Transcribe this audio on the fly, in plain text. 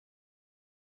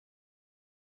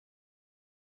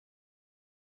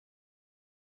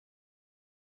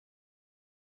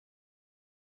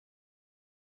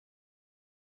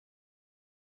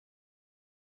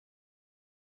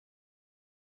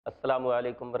السلام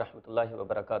علیکم ورحمۃ اللہ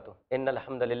وبرکاتہ ان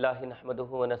الحمد للہ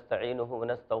نحمده ونستعینه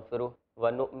ونستغفره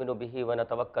ونؤمن به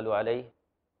ونتوکل علیہ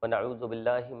ونعوذ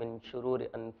باللہ من شرور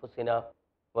انفسنا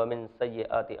ومن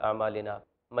سیئات اعمالنا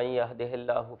من يهده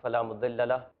الله فلا مضل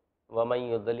له ومن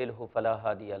يضلله فلا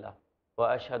هادي له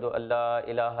واشهد ان لا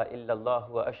اله الا الله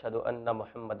واشهد ان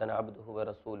محمدا عبده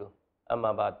ورسوله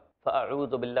اما بعد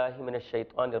فاعوذ باللہ من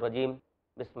الشیطان الرجیم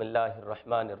بسم اللہ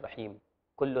الرحمن الرحیم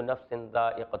کل نفس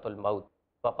ذائقۃ الموت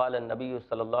وقال النبی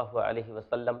صلی اللہ علیہ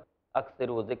وسلم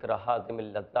اکثروا ذکر حازم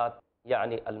اللذات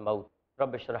یعنی الموت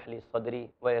رب اشرح لی صدری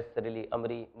ویسر لی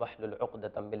امری واحلل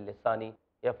عقدۃ من لسانی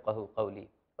یفقہوا قولی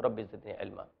رب زدنی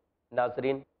علما۔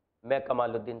 ناظرین، میں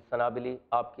کمالالدین سنابلی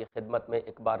آپ کی خدمت میں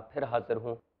ایک بار پھر حاضر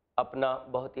ہوں اپنا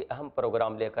بہت ہی اہم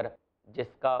پروگرام لے کر،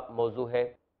 جس کا موضوع ہے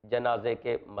جنازے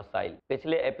کے مسائل۔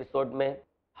 پچھلے ایپیسوڈ میں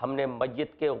ہم نے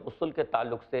میت کے غسل کے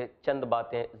تعلق سے چند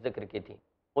باتیں ذکر کی تھیں،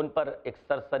 ان پر ایک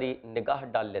سرسری نگاہ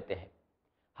ڈال لیتے ہیں۔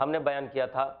 ہم نے بیان کیا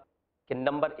تھا کہ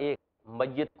نمبر 1،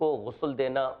 میت کو غسل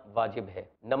دینا واجب ہے۔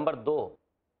 نمبر 2،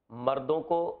 مردوں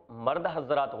کو مرد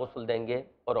حضرات غسل دیں گے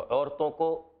اور عورتوں کو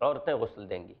عورتیں غسل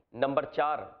دیں گی۔ نمبر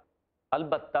 4،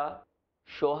 البتہ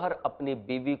شوہر اپنی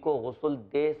بیوی کو غسل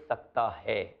دے سکتا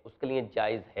ہے، اس کے لیے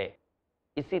جائز ہے۔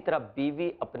 اسی طرح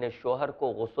بیوی اپنے شوہر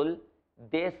کو غسل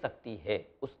دے سکتی ہے،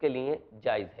 اس کے لیے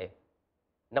جائز ہے۔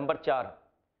 نمبر 4،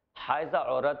 حائضہ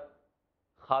عورت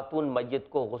خاتون میت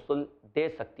کو غسل دے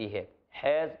سکتی ہے،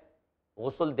 حیض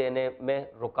غسل دینے میں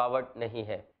رکاوٹ نہیں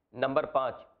ہے۔ نمبر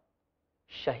 5،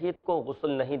 شہید کو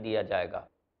غسل نہیں دیا جائے گا،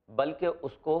 بلکہ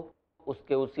اس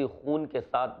کے اسی خون کے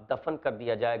ساتھ دفن کر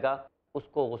دیا جائے گا، اس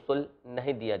کو غسل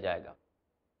نہیں دیا جائے گا۔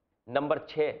 نمبر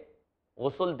 6،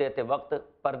 غسل دیتے وقت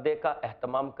پردے کا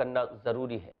اہتمام کرنا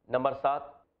ضروری ہے۔ نمبر 7،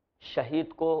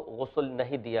 شہید کو غسل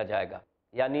نہیں دیا جائے گا،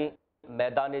 یعنی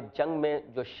میدان جنگ میں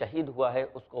جو شہید ہوا ہے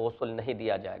اس کو غسل نہیں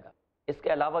دیا جائے گا۔ اس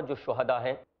کے علاوہ جو شہداء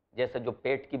ہیں، جیسے جو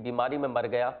پیٹ کی بیماری میں مر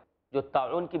گیا، جو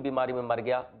طاعون کی بیماری میں مر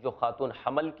گیا، جو خاتون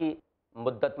حمل کی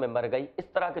مدت میں مر گئی، اس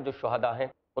طرح کے جو شہداء ہیں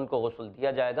ان کو غسل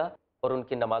دیا جائے گا اور ان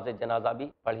کی نماز جنازہ بھی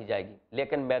پڑھی جائے گی،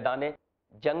 لیکن میدان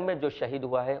جنگ میں جو شہید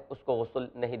ہوا ہے اس کو غسل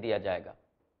نہیں دیا جائے گا۔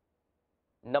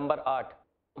 نمبر 8،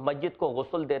 میت کو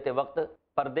غسل دیتے وقت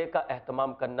پردے کا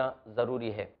اہتمام کرنا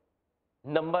ضروری ہے۔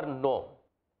 نمبر 9،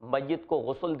 میت کو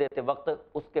غسل دیتے وقت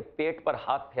اس کے پیٹ پر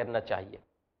ہاتھ پھیرنا چاہیے،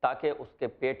 تاکہ اس کے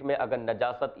پیٹ میں اگر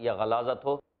نجاست یا غلاظت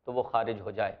ہو تو وہ خارج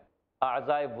ہو جائے۔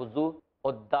 اعضائے وضو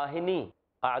اور داہنی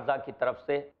اعضاء کی طرف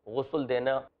سے غسل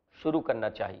دینا شروع کرنا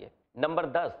چاہیے۔ نمبر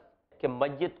 10، کہ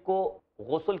میت کو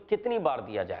غسل کتنی بار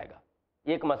دیا جائے گا،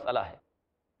 یہ ایک مسئلہ ہے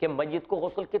کہ میت کو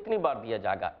غسل کتنی بار دیا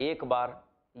جائے گا، 1 بار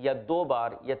یا 2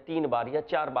 بار یا 3 بار یا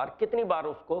 4 بار، کتنی بار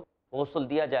اس کو غسل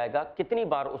دیا جائے گا، کتنی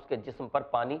بار اس کے جسم پر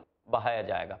پانی بہایا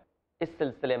جائے گا۔ اس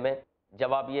سلسلے میں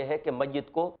جواب یہ ہے کہ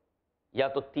میت کو یا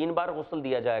تو 3 بار غسل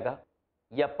دیا جائے گا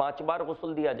یا 5 بار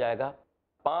غسل دیا جائے گا،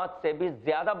 5 سے بھی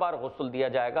زیادہ بار غسل دیا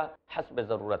جائے گا حسب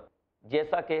ضرورت،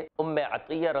 جیسا کہ ام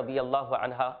عطیہ رضی اللہ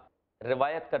عنہا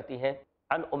روایت کرتی ہیں۔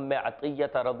 عن ام عطیہ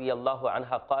رضی اللہ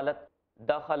عنہا قالت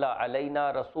دخل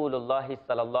علینا رسول اللہ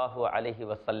صلی اللہ علیہ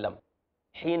وسلم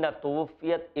حین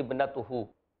توفیت ابنته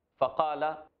فقال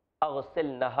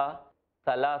اغسلنها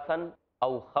 3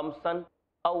 او 5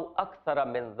 او اکثر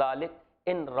من ذلك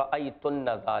ان رأيتن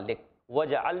ذلك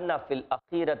وجعلنا في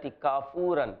الاخیرة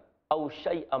کافورا او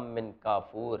شیئا من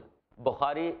کافور۔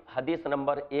 بخاری حدیث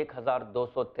نمبر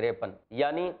 1253۔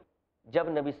 یعنی جب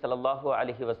نبی صلی اللہ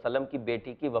علیہ وسلم کی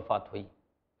بیٹی کی وفات ہوئی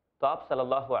تو آپ صلی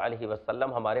اللہ علیہ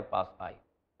وسلم ہمارے پاس آئے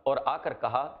اور آ کر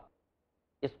کہا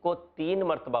اس کو 3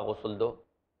 مرتبہ غسل دو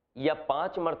یا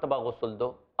 5 مرتبہ غسل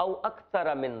دو، او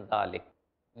اکثر من ذلك،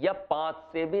 یا 5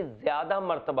 سے بھی زیادہ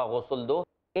مرتبہ غسل دو،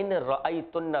 ان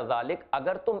رأیتن ذالک،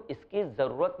 اگر تم اس کی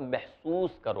ضرورت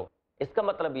محسوس کرو۔ اس کا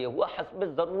مطلب یہ ہوا حسب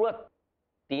ضرورت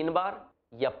 3 بار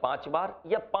یا 5 بار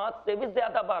یا 5 سے بھی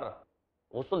زیادہ بار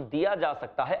غسل دیا جا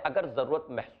سکتا ہے اگر ضرورت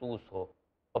محسوس ہو۔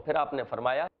 اور پھر آپ نے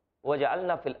فرمایا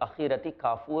وَجَعَلْنَا فِي الْأَخِيرَةِ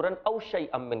كَافُورًا أَوْ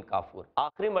شَيْئًا مِّن كَافُور،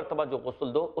 آخری مرتبہ جو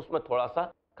غسل دو اس میں تھوڑا سا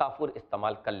کافور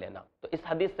استعمال کر لینا۔ تو اس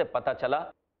حدیث سے پتہ چلا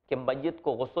کہ میت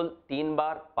کو غسل 3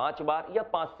 بار، 5 بار یا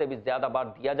 5 سے بھی زیادہ بار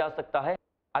دیا جا سکتا ہے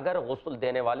اگر غسل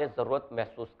دینے والے ضرورت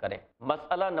محسوس کریں۔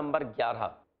 مسئلہ نمبر 11،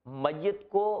 میت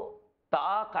کو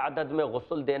طاق عدد میں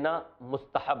غسل دینا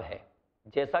مستحب ہے،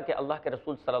 جیسا کہ اللہ کے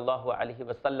رسول صلی اللہ علیہ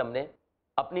وسلم نے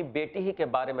اپنی بیٹی ہی کے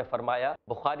بارے میں فرمایا۔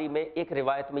 بخاری میں ایک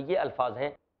روایت میں یہ الفاظ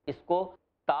ہیں اس کو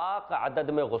طاق عدد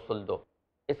میں غسل دو۔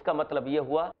 اس کا مطلب یہ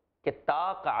ہوا کہ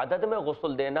طاق عدد میں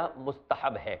غسل دینا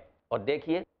مستحب ہے۔ اور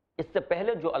دیکھیے اس سے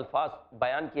پہلے جو الفاظ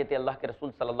بیان کیے تھے اللہ کے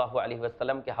رسول صلی اللہ علیہ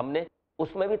وسلم کے، ہم نے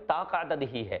اس میں بھی طاق عدد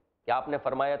ہی ہے کہ آپ نے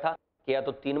فرمایا تھا کہ یا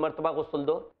تو 3 مرتبہ غسل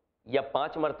دو یا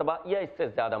 5 مرتبہ یا اس سے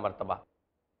زیادہ مرتبہ۔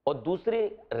 اور دوسری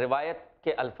روایت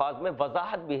کے الفاظ میں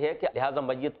وضاحت بھی ہے کہ لہٰذا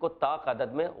میت کو طاق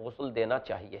عدد میں غسل دینا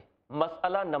چاہیے۔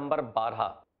 مسئلہ نمبر 12،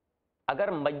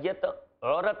 اگر میت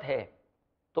عورت ہے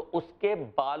تو اس کے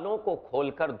بالوں کو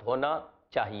کھول کر دھونا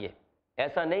چاہیے۔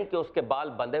 ایسا نہیں کہ اس کے بال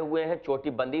بندھے ہوئے ہیں، چوٹی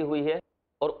بندھی ہوئی ہے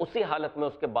اور اسی حالت میں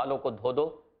اس کے بالوں کو دھو دو،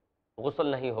 غسل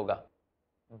نہیں ہوگا،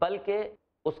 بلکہ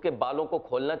اس کے بالوں کو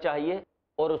کھولنا چاہیے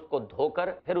اور اس کو دھو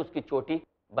کر پھر اس کی چوٹی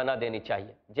بنا دینی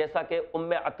چاہیے، جیسا کہ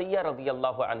ام عطیہ رضی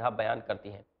اللہ عنہا بیان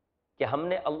کرتی ہیں کہ ہم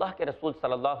نے اللہ کے رسول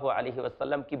صلی اللہ علیہ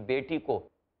وسلم کی بیٹی کو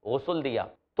غسل دیا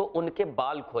تو ان کے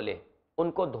بال کھولے،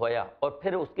 ان کو دھویا اور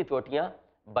پھر اس کی چوٹیاں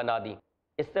بنا دیں۔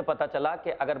 اس سے پتہ چلا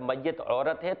کہ اگر میت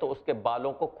عورت ہے تو اس کے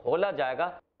بالوں کو کھولا جائے گا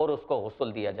اور اس کو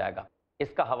غسل دیا جائے گا۔ اس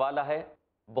کا حوالہ ہے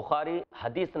بخاری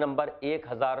حدیث نمبر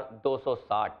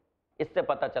 1260۔ اس سے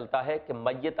پتہ چلتا ہے کہ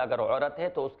میت اگر عورت ہے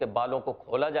تو اس کے بالوں کو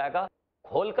کھولا جائے گا،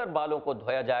 کھول کر بالوں کو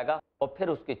دھویا جائے گا اور پھر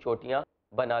اس کی چوٹیاں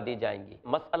بنا دی جائیں گی۔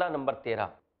 مسئلہ نمبر 13،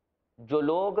 جو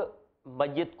لوگ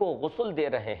میت کو غسل دے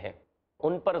رہے ہیں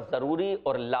ان پر ضروری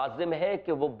اور لازم ہے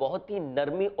کہ وہ بہت ہی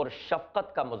نرمی اور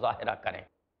شفقت کا مظاہرہ کریں۔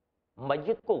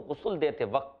 میت کو غسل دیتے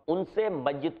وقت ان سے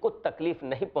میت کو تکلیف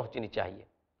نہیں پہنچنی چاہیے،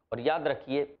 اور یاد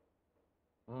رکھیے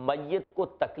میت کو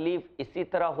تکلیف اسی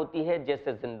طرح ہوتی ہے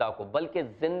جیسے زندہ کو، بلکہ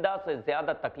زندہ سے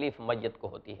زیادہ تکلیف میت کو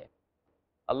ہوتی ہے۔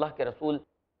 اللہ کے رسول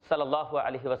صلی اللہ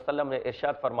علیہ وسلم نے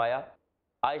ارشاد فرمایا،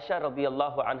 عائشہ رضی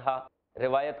اللہ عنہا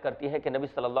روایت کرتی ہے کہ نبی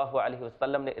صلی اللہ علیہ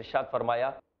وسلم نے ارشاد فرمایا،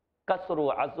 کسر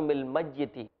عظم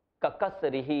المیت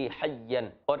ککسرہ حیا،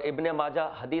 اور ابن ماجہ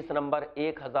حدیث نمبر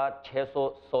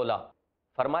 1616،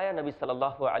 فرمایا نبی صلی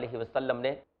اللہ علیہ وسلم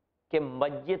نے کہ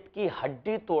میت کی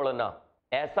ہڈی توڑنا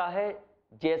ایسا ہے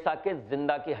جیسا کہ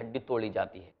زندہ کی ہڈی توڑی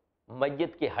جاتی ہے۔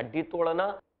 میت کی ہڈی توڑنا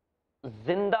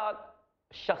زندہ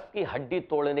شخص کی ہڈی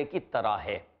توڑنے کی طرح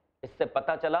ہے۔ اس سے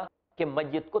پتہ چلا کہ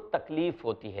میت کو تکلیف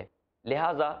ہوتی ہے،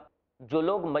 لہٰذا جو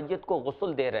لوگ میت کو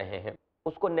غسل دے رہے ہیں،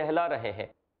 اس کو نہلا رہے ہیں،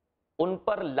 ان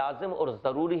پر لازم اور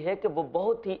ضروری ہے کہ وہ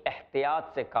بہت ہی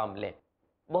احتیاط سے کام لیں،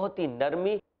 بہت ہی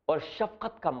نرمی اور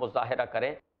شفقت کا مظاہرہ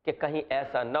کریں کہ کہیں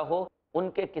ایسا نہ ہو ان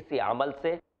کے کسی عمل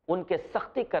سے، ان کے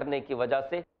سختی کرنے کی وجہ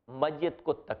سے میت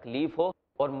کو تکلیف ہو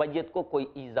اور میت کو کوئی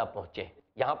ایذا پہنچے۔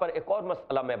 یہاں پر ایک اور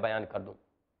مسئلہ میں بیان کر دوں،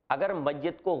 اگر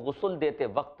میت کو غسل دیتے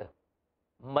وقت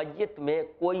میت میں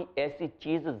کوئی ایسی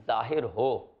چیز ظاہر ہو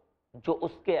جو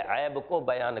اس کے عیب کو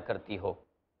بیان کرتی ہو،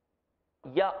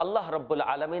 یا اللہ رب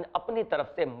العالمین اپنی طرف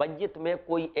سے میت میں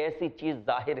کوئی ایسی چیز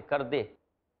ظاہر کر دے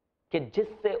کہ جس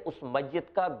سے اس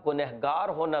میت کا گنہگار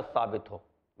ہونا ثابت ہو،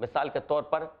 مثال کے طور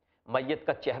پر میت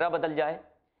کا چہرہ بدل جائے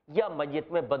یا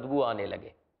میت میں بدبو آنے لگے،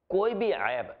 کوئی بھی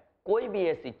عیب، کوئی بھی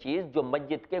ایسی چیز جو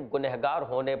میت کے گنہگار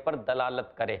ہونے پر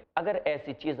دلالت کرے، اگر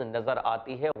ایسی چیز نظر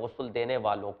آتی ہے غسل دینے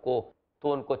والوں کو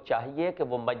تو ان کو چاہیے کہ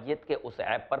وہ میت کے اس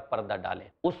عیب پر پردہ ڈالیں،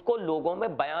 اس کو لوگوں میں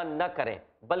بیان نہ کریں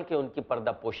بلکہ ان کی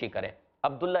پردہ پوشی کریں۔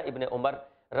 عبداللہ ابن عمر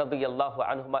رضی اللہ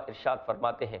عنہما ارشاد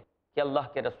فرماتے ہیں کہ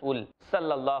اللہ کے رسول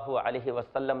صلی اللہ علیہ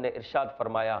وسلم نے ارشاد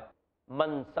فرمایا،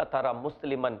 من ستر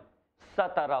مسلمن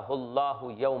سترہ اللہ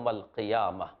یوم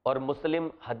القیامہ، اور مسلم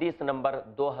حدیث نمبر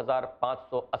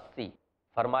 2580،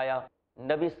 فرمایا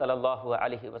نبی صلی اللہ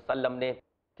علیہ وسلم نے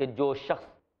کہ جو شخص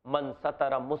من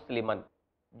ستر مسلمن،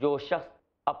 جو شخص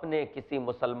اپنے کسی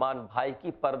مسلمان بھائی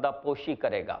کی پردہ پوشی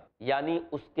کرے گا، یعنی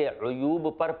اس کے عیوب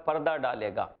پر پردہ ڈالے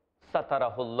گا، سترہ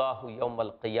اللہ یوم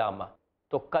القیامہ،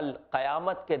 تو کل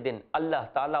قیامت کے دن اللہ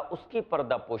تعالیٰ اس کی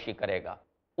پردہ پوشی کرے گا،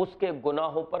 اس کے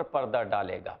گناہوں پر پردہ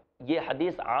ڈالے گا۔ یہ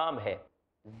حدیث عام ہے،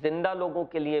 زندہ لوگوں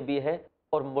کے لیے بھی ہے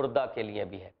اور مردہ کے لیے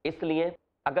بھی ہے۔ اس لیے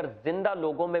اگر زندہ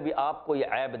لوگوں میں بھی آپ کوئی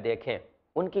عیب دیکھیں،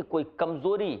 ان کی کوئی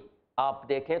کمزوری آپ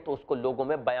دیکھیں تو اس کو لوگوں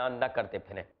میں بیان نہ کرتے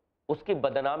پھریں، اس کی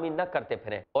بدنامی نہ کرتے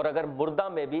پھریں، اور اگر مردہ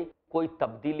میں بھی کوئی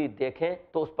تبدیلی دیکھیں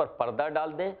تو اس پر پردہ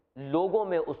ڈال دیں، لوگوں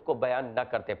میں اس کو بیان نہ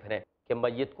کرتے پھریں۔ کہ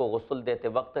میت کو غسل دیتے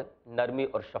وقت نرمی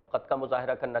اور شفقت کا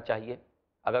مظاہرہ کرنا چاہیے،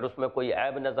 اگر اس میں کوئی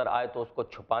عیب نظر آئے تو اس کو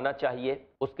چھپانا چاہیے،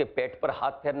 اس کے پیٹ پر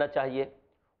ہاتھ پھیرنا چاہیے،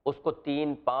 اس کو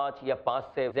 3، 5 یا 5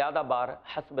 سے زیادہ بار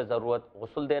حسب ضرورت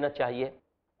غسل دینا چاہیے،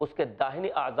 اس کے داہنی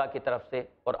اعضاء کی طرف سے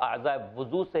اور اعضاء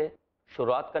وضو سے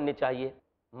شروعات کرنی چاہیے۔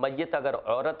 میت اگر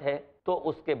عورت ہے تو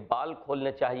اس کے بال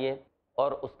کھولنے چاہیے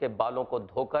اور اس کے بالوں کو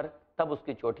دھو کر تب اس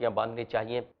کی چوٹیاں باندھنی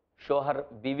چاہیے۔ شوہر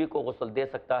بیوی کو غسل دے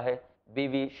سکتا ہے،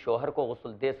 بیوی شوہر کو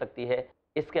غسل دے سکتی ہے،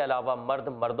 اس کے علاوہ مرد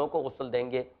مردوں کو غسل دیں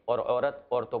گے اور عورت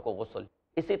عورتوں کو غسل۔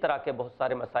 اسی طرح کے بہت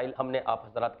سارے مسائل ہم نے آپ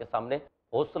حضرات کے سامنے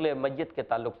غسل میت کے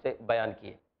تعلق سے بیان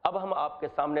کیے۔ اب ہم آپ کے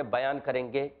سامنے بیان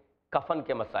کریں گے کفن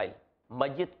کے مسائل،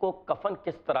 میت کو کفن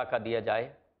کس طرح کا دیا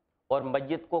جائے اور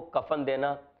میت کو کفن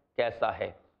دینا کیسا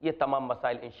ہے، یہ تمام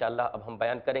مسائل انشاءاللہ اب ہم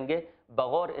بیان کریں گے،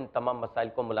 بغور ان تمام مسائل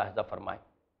کو ملاحظہ فرمائیں۔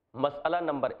 مسئلہ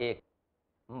نمبر 1،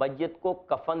 میت کو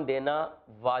کفن دینا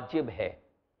واجب ہے،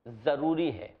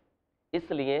 ضروری ہے،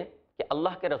 اس لیے کہ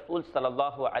اللہ کے رسول صلی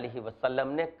اللہ علیہ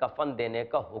وسلم نے کفن دینے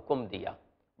کا حکم دیا۔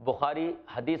 بخاری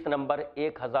حدیث نمبر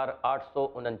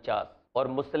 1849 اور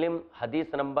مسلم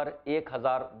حدیث نمبر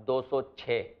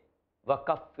 1206،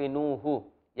 وَكَفِّنُوهُ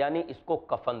یعنی اس کو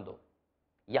کفن دو۔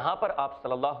 یہاں پر آپ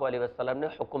صلی اللہ علیہ وسلم نے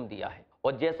حکم دیا ہے،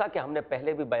 اور جیسا کہ ہم نے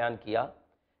پہلے بھی بیان کیا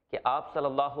کہ آپ صلی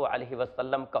اللہ علیہ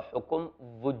وسلم کا حکم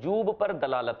وجوب پر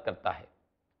دلالت کرتا ہے۔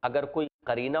 اگر کوئی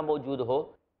قرینہ موجود ہو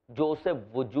جو اسے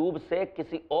وجوب سے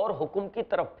کسی اور حکم کی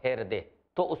طرف پھیر دے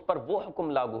تو اس پر وہ حکم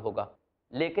لاگو ہوگا،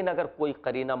 لیکن اگر کوئی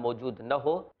قرینہ موجود نہ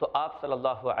ہو تو آپ صلی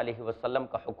اللہ علیہ وسلم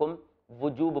کا حکم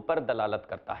وجوب پر دلالت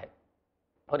کرتا ہے۔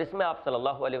 اور اس میں آپ صلی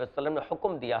اللہ علیہ وسلم نے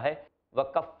حکم دیا ہے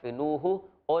وَكَفِّنُوهُ،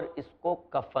 اور اس کو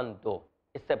کفن دو۔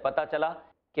 اس سے پتہ چلا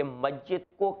کہ میت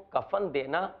کو کفن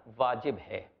دینا واجب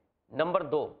ہے۔ نمبر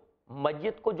 2،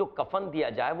 میت کو جو کفن دیا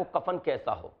جائے وہ کفن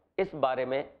کیسا ہو، اس بارے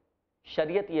میں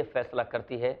شریعت یہ فیصلہ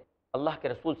کرتی ہے اللہ کے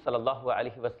رسول صلی اللہ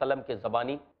علیہ وسلم کے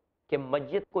زبانی کہ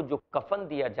میت کو جو کفن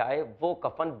دیا جائے وہ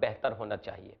کفن بہتر ہونا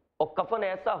چاہیے، اور کفن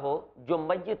ایسا ہو جو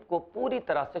میت کو پوری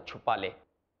طرح سے چھپا لے،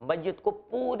 میت کو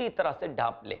پوری طرح سے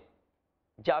ڈھانپ لے۔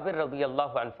 جابر رضی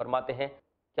اللہ عنہ فرماتے ہیں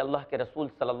کہ اللہ کے رسول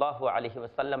صلی اللہ علیہ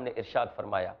وسلم نے ارشاد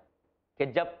فرمایا کہ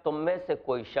جب تم میں سے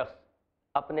کوئی شخص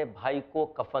اپنے بھائی کو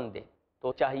کفن دے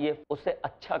تو چاہیے اسے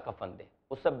اچھا کفن دے،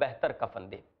 اسے بہتر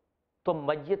کفن دے۔ تو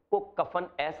میت کو کفن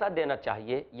ایسا دینا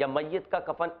چاہیے یا میت کا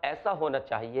کفن ایسا ہونا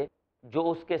چاہیے جو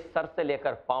اس کے سر سے لے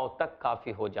کر پاؤں تک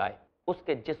کافی ہو جائے، اس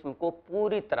کے جسم کو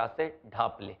پوری طرح سے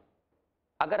ڈھانپ لے۔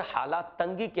 اگر حالات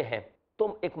تنگی کے ہیں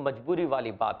تو ایک مجبوری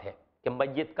والی بات ہے کہ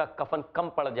میت کا کفن کم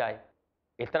پڑ جائے،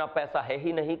 اتنا پیسہ ہے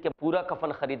ہی نہیں کہ پورا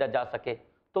کفن خریدا جا سکے،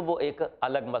 تو وہ ایک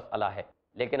الگ مسئلہ ہے۔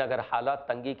 لیکن اگر حالات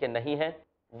تنگی کے نہیں ہیں،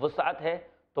 وسعت ہے،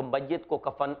 تو میت کو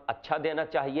کفن اچھا دینا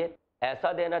چاہیے،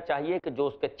 ایسا دینا چاہیے کہ جو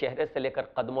اس کے چہرے سے لے کر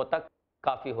قدموں تک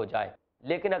کافی ہو جائے۔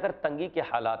 لیکن اگر تنگی کے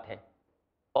حالات ہیں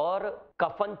اور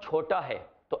کفن چھوٹا ہے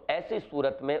تو ایسی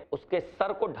صورت میں اس کے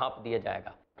سر کو ڈھانپ دیا جائے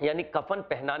گا، یعنی کفن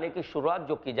پہنانے کی شروعات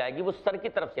جو کی جائے گی وہ سر کی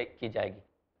طرف سے کی جائے گی۔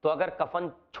 تو اگر کفن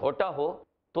چھوٹا ہو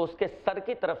تو اس کے سر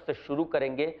کی طرف سے شروع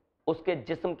کریں گے، اس کے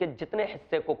جسم کے جتنے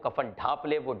حصے کو کفن ڈھانپ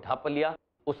لے وہ ڈھانپ لیا،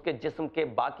 اس کے جسم کے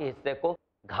باقی حصے کو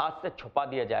گھاس سے چھپا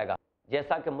دیا جائے گا۔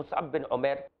 جیسا کہ مصعب بن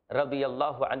عمیر رضی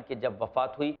اللہ عنہ کی جب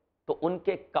وفات ہوئی تو ان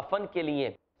کے کفن کے لیے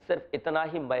صرف اتنا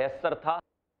ہی میسر تھا،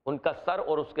 ان کا سر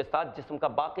اور اس کے ساتھ جسم کا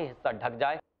باقی حصہ ڈھک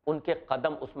جائے، ان کے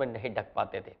قدم اس میں نہیں ڈھک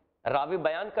پاتے تھے۔ راوی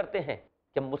بیان کرتے ہیں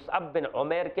کہ مصعب بن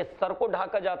عمیر کے سر کو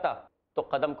ڈھانکا جاتا تو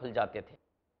قدم کھل جاتے تھے۔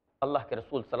 اللہ کے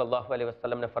رسول صلی اللہ علیہ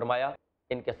وسلم نے فرمایا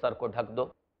ان کے سر کو ڈھک دو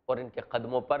اور ان کے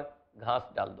قدموں پر گھاس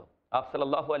ڈال دو۔ آپ صلی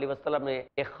اللہ علیہ وسلم نے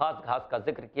ایک خاص گھاس کا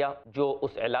ذکر کیا جو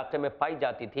اس علاقے میں پائی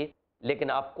جاتی تھی،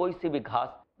 لیکن آپ کوئی سی بھی گھاس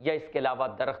یا اس کے علاوہ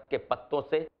درخت کے پتوں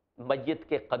سے میت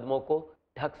کے قدموں کو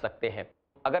ڈھک سکتے ہیں۔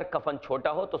 اگر کفن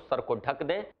چھوٹا ہو تو سر کو ڈھک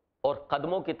دیں اور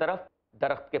قدموں کی طرف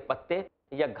درخت کے پتے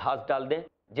یا گھاس ڈال دیں،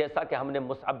 جیسا کہ ہم نے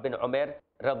مصعب بن عمیر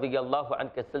رضی اللہ عنہ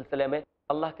کے سلسلے میں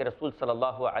اللہ کے رسول صلی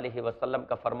اللہ علیہ وسلم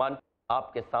کا فرمان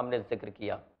آپ کے سامنے ذکر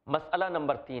کیا۔ مسئلہ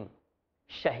نمبر 3،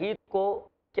 شہید کو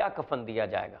کیا کفن دیا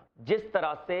جائے گا؟ جس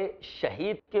طرح سے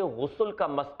شہید کے غسل کا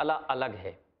مسئلہ الگ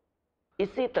ہے،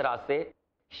 اسی طرح سے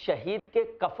شہید کے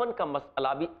کفن کا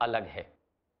مسئلہ بھی الگ ہے۔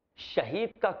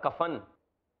 شہید کا کفن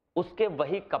اس کے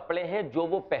وہی کپڑے ہیں جو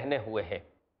وہ پہنے ہوئے ہیں،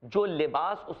 جو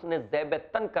لباس اس نے زیب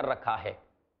تن کر رکھا ہے،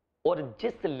 اور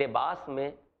جس لباس میں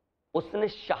اس نے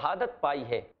شہادت پائی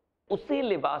ہے اسی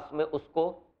لباس میں اس کو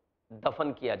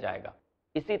دفن کیا جائے گا۔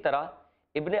 اسی طرح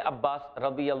ابن عباس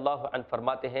رضی اللہ عنہ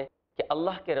فرماتے ہیں کہ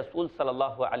اللہ کے رسول صلی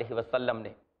اللہ علیہ وسلم نے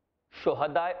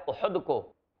شہدائے احد کو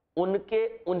ان کے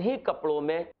انہی کپڑوں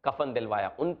میں کفن دلوایا،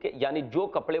 ان کے یعنی جو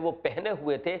کپڑے وہ پہنے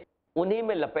ہوئے تھے انہی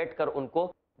میں لپیٹ کر ان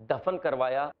کو دفن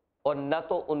کروایا، اور نہ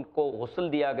تو ان کو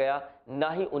غسل دیا گیا نہ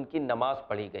ہی ان کی نماز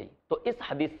پڑھی گئی۔ تو اس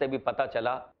حدیث سے بھی پتہ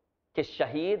چلا کہ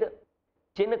شہید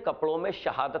جن کپڑوں میں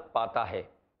شہادت پاتا ہے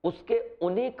اس کے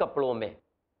انہی کپڑوں میں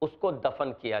اس کو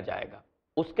دفن کیا جائے گا،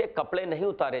 اس کے کپڑے نہیں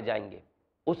اتارے جائیں گے،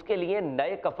 اس کے لیے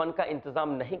نئے کفن کا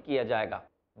انتظام نہیں کیا جائے گا،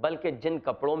 بلکہ جن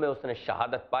کپڑوں میں اس نے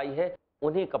شہادت پائی ہے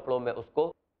انہی کپڑوں میں اس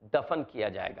کو دفن کیا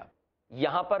جائے گا۔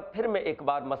 یہاں پر پھر میں ایک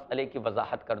بار مسئلے کی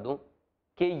وضاحت کر دوں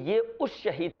کہ یہ اس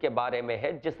شہید کے بارے میں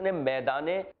ہے جس نے میدان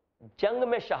جنگ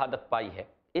میں شہادت پائی ہے،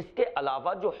 اس کے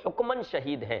علاوہ جو حکمن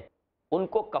شہید ہیں ان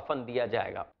کو کفن دیا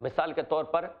جائے گا۔ مثال کے طور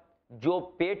پر جو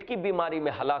پیٹ کی بیماری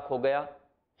میں ہلاک ہو گیا،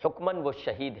 حکمن وہ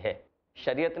شہید ہے،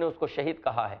 شریعت نے اس کو شہید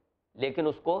کہا ہے، لیکن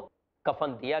اس کو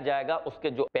کفن دیا جائے گا، اس کے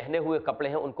جو پہنے ہوئے کپڑے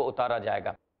ہیں ان کو اتارا جائے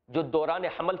گا۔ جو دوران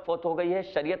حمل فوت ہو گئی ہے،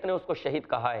 شریعت نے اس کو شہید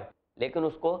کہا ہے، لیکن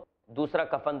اس کو دوسرا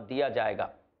کفن دیا جائے گا۔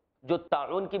 جو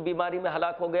طاعون کی بیماری میں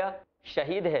ہلاک ہو گیا،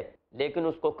 شہید ہے، لیکن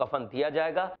اس کو کفن دیا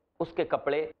جائے گا، اس کے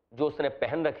کپڑے جو اس نے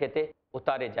پہن رکھے تھے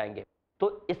اتارے جائیں گے۔ تو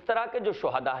اس طرح کے جو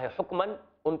شہداء ہیں حکمن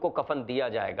ان کو کفن دیا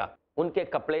جائے گا، ان کے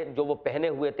کپڑے جو وہ پہنے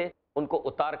ہوئے تھے ان کو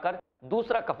اتار کر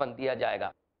دوسرا کفن دیا جائے گا۔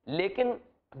 لیکن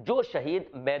جو شہید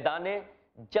میدان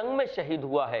جنگ میں شہید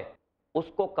ہوا ہے اس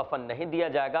کو کفن نہیں دیا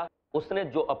جائے گا، اس نے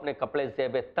جو اپنے کپڑے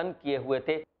زیب تن کیے ہوئے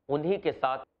تھے انہی کے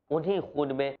ساتھ انہی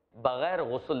خون میں بغیر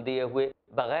غسل دیے ہوئے،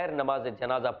 بغیر نماز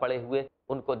جنازہ پڑھے ہوئے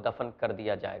ان کو دفن کر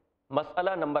دیا جائے گا۔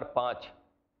 مسئلہ نمبر 5،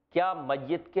 کیا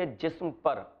میت کے جسم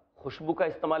پر خوشبو کا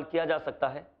استعمال کیا جا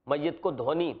سکتا ہے؟ میت کو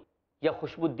دھونی یا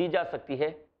خوشبو دی جا سکتی ہے؟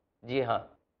 جی ہاں،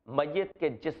 میت کے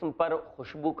جسم پر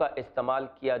خوشبو کا استعمال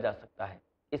کیا جا سکتا ہے۔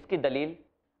 اس کی دلیل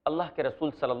اللہ کے رسول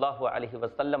صلی اللہ علیہ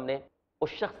وسلم نے اس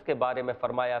شخص کے بارے میں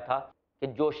فرمایا تھا کہ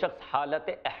جو شخص حالت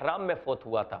احرام میں فوت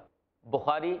ہوا تھا۔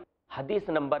 بخاری حدیث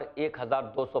نمبر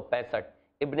 1265،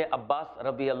 ابن عباس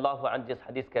رضی اللہ عنہ جس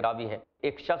حدیث کے راوی ہیں،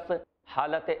 ایک شخص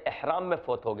حالت احرام میں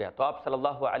فوت ہو گیا تو آپ صلی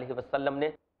اللہ علیہ وسلم نے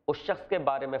اس شخص کے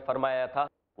بارے میں فرمایا تھا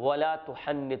وَلَا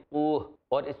تُحَنِّطُوهُ،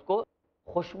 اور اس کو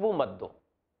خوشبو مت دو۔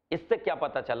 اس سے کیا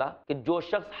پتہ چلا کہ جو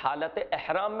شخص حالت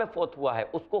احرام میں فوت ہوا ہے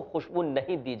اس کو خوشبو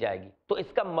نہیں دی جائے گی۔ تو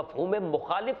اس کا مفہوم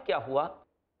مخالف کیا ہوا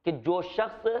کہ جو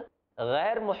شخص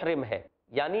غیر محرم ہے،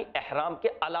 یعنی احرام کے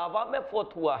علاوہ میں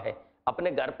فوت ہوا ہے،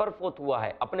 اپنے گھر پر فوت ہوا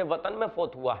ہے، اپنے وطن میں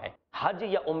فوت ہوا ہے، حج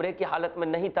یا عمرے کی حالت میں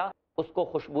نہیں تھا، اس کو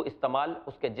خوشبو استعمال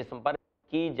اس کے جسم پر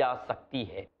کی جا سکتی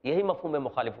ہے۔ یہی مفہوم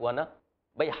مخالف ہوا نا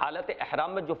بھئی، حالت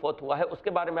احرام میں جو فوت ہوا ہے اس کے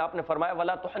بارے میں آپ نے فرمایا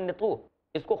وَلَا تُحَنِّطُوهُ،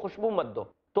 اس کو خوشبو مت دو،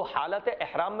 تو حالت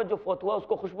احرام میں جو فوت ہوا اس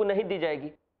کو خوشبو نہیں دی جائے گی۔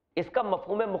 اس کا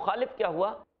مفہوم مخالف کیا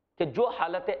ہوا کہ جو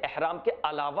حالت احرام کے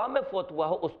علاوہ میں فوت ہوا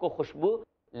ہو اس کو خوشبو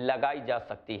لگائی جا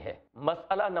سکتی ہے۔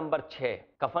 مسئلہ نمبر 6،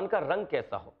 کفن کا رنگ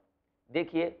کیسا ہو؟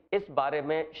 دیکھیے، اس بارے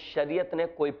میں شریعت نے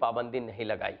کوئی پابندی نہیں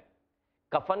لگائی۔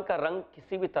 کفن کا رنگ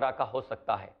کسی بھی طرح کا ہو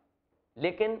سکتا ہے،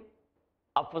 لیکن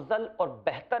افضل اور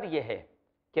بہتر یہ ہے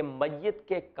کہ میت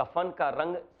کے کفن کا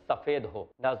رنگ سفید ہو۔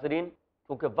 ناظرین،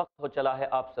 کیونکہ وقت ہو چلا ہے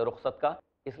آپ سے رخصت کا،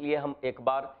 اس لیے ہم ایک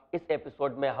بار اس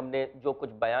ایپیسوڈ میں ہم نے جو کچھ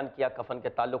بیان کیا کفن کے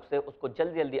تعلق سے اس کو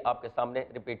جلدی جلدی آپ کے سامنے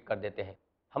ریپیٹ کر دیتے ہیں۔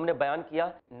 ہم نے بیان کیا،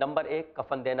 نمبر 1،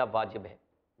 کفن دینا واجب ہے۔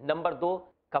 نمبر 2،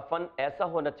 کفن ایسا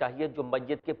ہونا چاہیے جو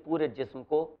میت کے پورے جسم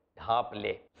کو ڈھانپ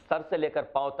لے، سر سے لے کر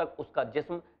پاؤں تک اس کا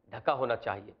جسم ڈھکا ہونا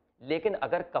چاہیے۔ لیکن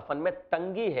اگر کفن میں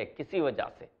تنگی ہے کسی وجہ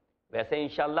سے، ویسے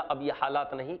انشاءاللہ اب یہ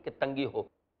حالات نہیں کہ تنگی ہو،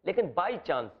 لیکن بائی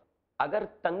چانس اگر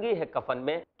تنگی ہے کفن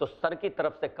میں تو سر کی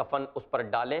طرف سے کفن اس پر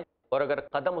ڈالیں، اور اگر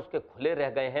قدم اس کے کھلے رہ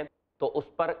گئے ہیں تو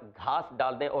اس پر گھاس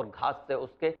ڈال دیں اور گھاس سے اس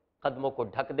کے قدموں کو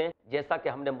ڈھک دیں، جیسا کہ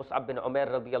ہم نے مصعب بن عمیر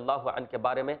رضی اللہ عنہ کے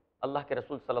بارے میں اللہ کے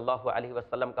رسول صلی اللہ علیہ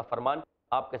وسلم کا فرمان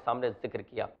آپ کے سامنے ذکر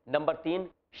کیا۔ نمبر 3،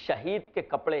 شہید کے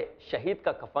کپڑے، شہید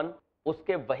کا کفن اس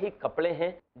کے وہی کپڑے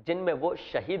ہیں جن میں وہ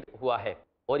شہید ہوا ہے،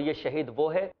 اور یہ شہید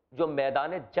وہ ہے جو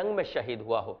میدان جنگ میں شہید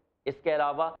ہوا ہو۔ اس کے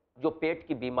علاوہ جو پیٹ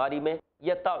کی بیماری میں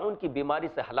یا طاعون کی بیماری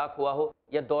سے ہلاک ہوا ہو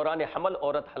یا دوران حمل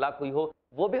عورت ہلاک ہوئی ہو،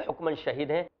 وہ بھی حکماً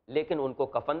شہید ہیں، لیکن ان کو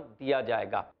کفن دیا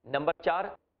جائے گا۔ نمبر 4،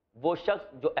 وہ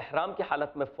شخص جو احرام کی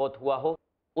حالت میں فوت ہوا ہو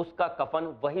اس کا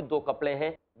کفن وہی 2 کپڑے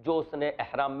ہیں جو اس نے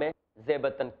احرام میں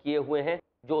زیبتن کیے ہوئے ہیں،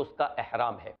 جو اس کا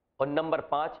احرام ہے۔ اور نمبر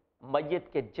 5،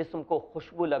 میت کے جسم کو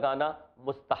خوشبو لگانا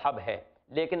مستحب ہے،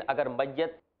 لیکن اگر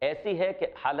میت ایسی ہے کہ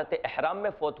حالت احرام میں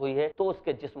فوت ہوئی ہے تو اس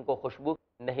کے جسم کو خوشبو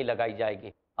نہیں لگائی جائے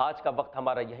گی۔ آج کا وقت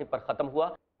ہمارا یہیں پر ختم ہوا،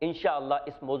 انشاءاللہ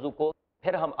اس موضوع کو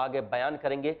پھر ہم آگے بیان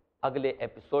کریں گے اگلے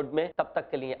ایپیسوڈ میں۔ تب تک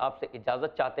کے لیے آپ سے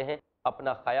اجازت چاہتے ہیں،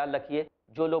 اپنا خیال رکھیے۔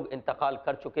 جو لوگ انتقال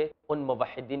کر چکے ان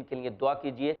موحدین کے لیے دعا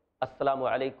کیجیے۔ السلام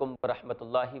علیکم ورحمۃ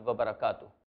اللہ وبرکاتہ۔